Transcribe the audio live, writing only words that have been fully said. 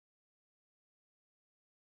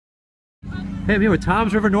Hey, I'm here with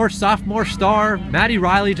Toms River North sophomore star Maddie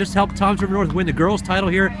Reilly. Just helped Toms River North win the girls' title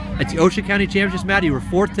here at the Ocean County Championships. Maddie, you were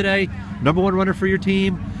 4th today, #1 runner for your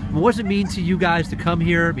team. What does it mean to you guys to come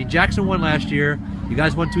here? I mean, Jackson won last year. You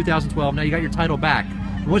guys won 2012. Now you got your title back.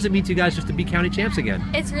 What does it mean to you guys just to be county champs again?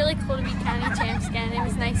 It's really cool to be county champs again. It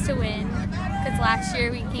was nice to win because last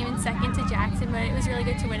year we came in 2nd to Jackson, but it was really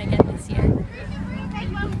good to win again this year.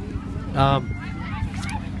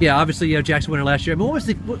 Yeah, obviously, Jackson winner last year. I mean,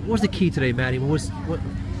 what was the key today, Maddie? What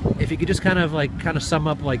if you could just kind of sum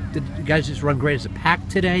up, did you guys just run great as a pack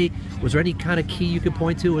today? Was there any kind of key you could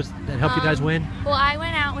point to that helped you guys win? Well, I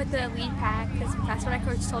went out with the lead pack because that's what our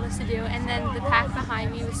coach told us to do, and then the pack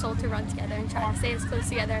behind me was told to run together and try to stay as close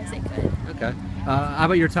together as they could. Okay. How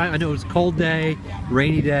about your time? I know it was a cold day,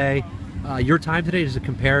 rainy day. Your time today, does it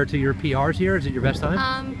compare to your PRs here? Is it your best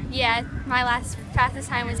time? Yeah, my fastest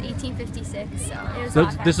time was 18:56, so it was a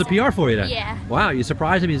lot this is a PR for you then? Yeah. Wow, you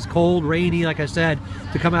surprised me. It's cold, rainy, like I said,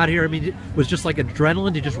 to come out here. I mean, it was just like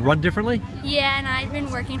adrenaline to just run differently? Yeah, and I've been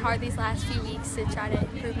working hard these last few weeks to try to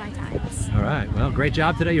improve my times. All right, well, great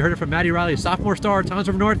job today. You heard it from Maddie Reilly, sophomore star, Toms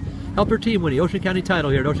River North. Help your team win the Ocean County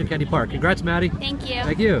title here at Ocean County Park. Congrats, Maddie. Thank you.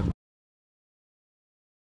 Thank you.